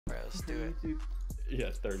Alright, let's do it.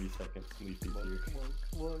 Yes, 30 seconds. Least easier. Come on.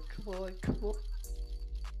 What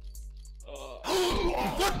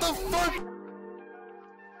the fuck?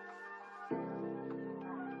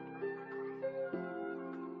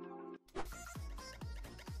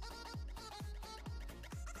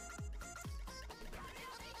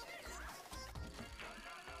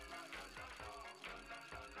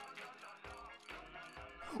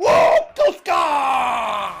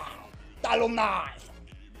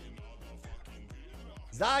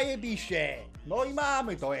 Zajebiście! No i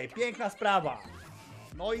mamy to, piękna sprawa.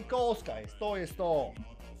 No i koska jest to.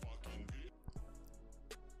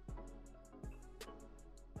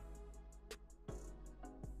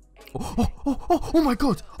 Oh my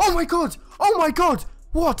god! Oh my god! Oh my god!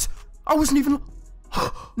 What? I wasn't even...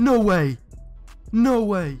 No way! No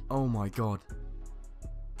way! Oh my god.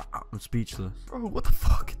 I'm speechless. Bro, what the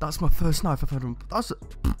fuck? That's my first knife I've had on... That's...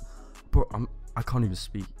 Bro, I can't even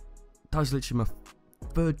speak. That was literally my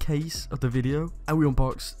third case of the video. And we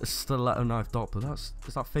unboxed a stiletto knife Doppler. Is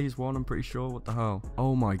that phase 1? I'm pretty sure. What the hell?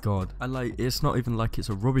 Oh my god. And like, it's not even like it's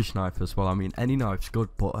a rubbish knife as well. I mean, any knife's good,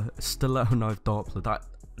 but a stiletto knife Doppler,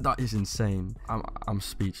 that is insane. I'm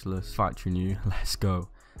speechless. Factory new. Let's go.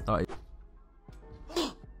 That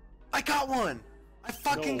is... I got one! I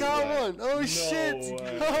fucking got one! Oh shit!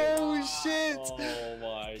 Oh shit! Oh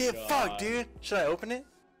my Yeah, god. fuck, dude. Should I open it?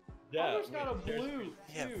 Yeah. I got a blue.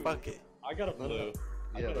 Yeah, too. fuck it. I got a blue.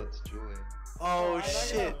 Yeah, that's Julian. Oh I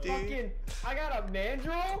shit, dude. I got a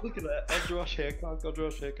mandrel? Look at that. And Josh Hancock. Go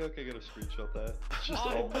Josh Hancock. I gotta screenshot that. It's just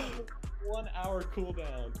all. 1 hour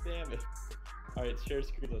cooldown. Damn it. Alright, share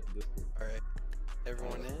screen on Discord. Alright.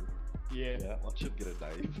 Everyone in? Yeah. Yeah, watch him get a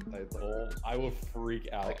knife. I'd like Oh, I will freak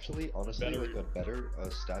out. Actually, honestly, Better. like a better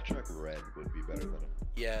Stat Track Red would be better than a.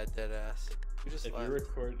 Yeah, dead ass. We just If left. you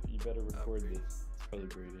record, you better record great. this. It's probably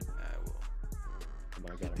graded. I will. Come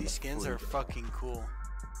on, I Dude, got these skins are fucking cool.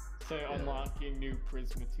 So unlocking new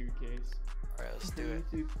PRISMA 2 case. Alright, let's do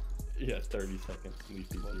it. Yes, 30 seconds.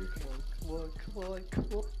 Least easier. Come on. What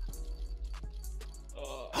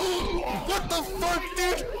the fuck,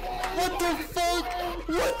 dude? What the fuck?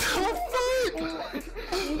 What the fuck?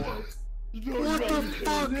 What the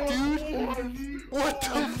fuck, dude? What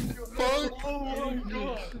the fuck? Oh my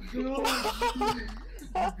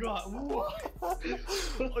god. What?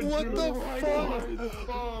 What the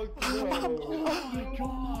fuck? Oh my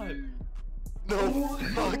god. No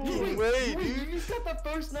fucking way, dude. You just got the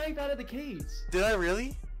first knife out of the case. Did I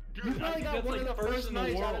really? You probably got one of the first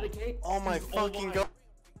knives out of the case. Oh my fucking god.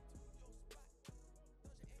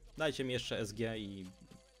 Dajcie mi jeszcze SG i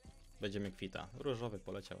będziemy kwita. Różowy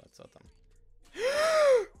poleciał, a co tam?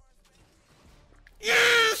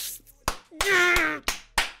 Yes! Yeah!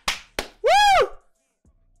 Woo!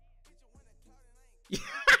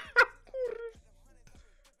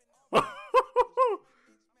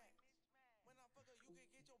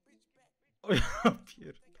 O ja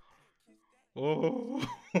pierd... O.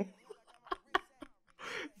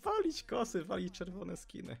 Walić kosy, walić czerwone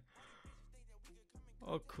skiny.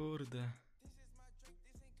 O kurde.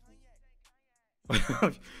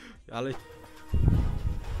 Ale...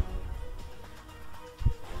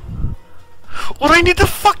 What, I need the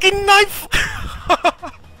fucking knife!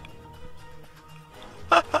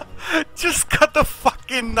 Just got the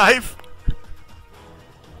fucking knife!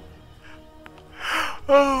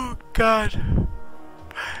 Oh god.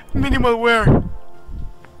 Minimal wear.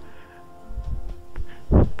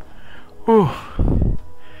 Ooh.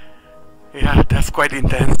 Yeah, that's quite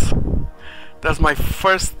intense. That's my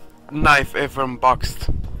first knife ever unboxed.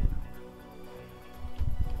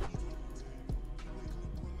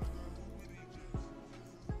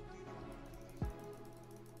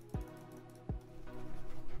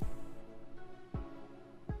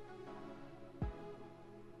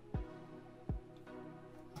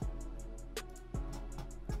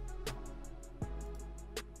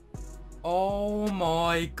 Oh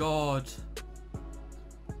my god.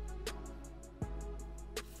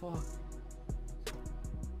 Fuck.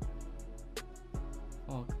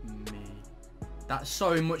 Fuck me. That's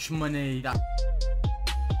so much money. That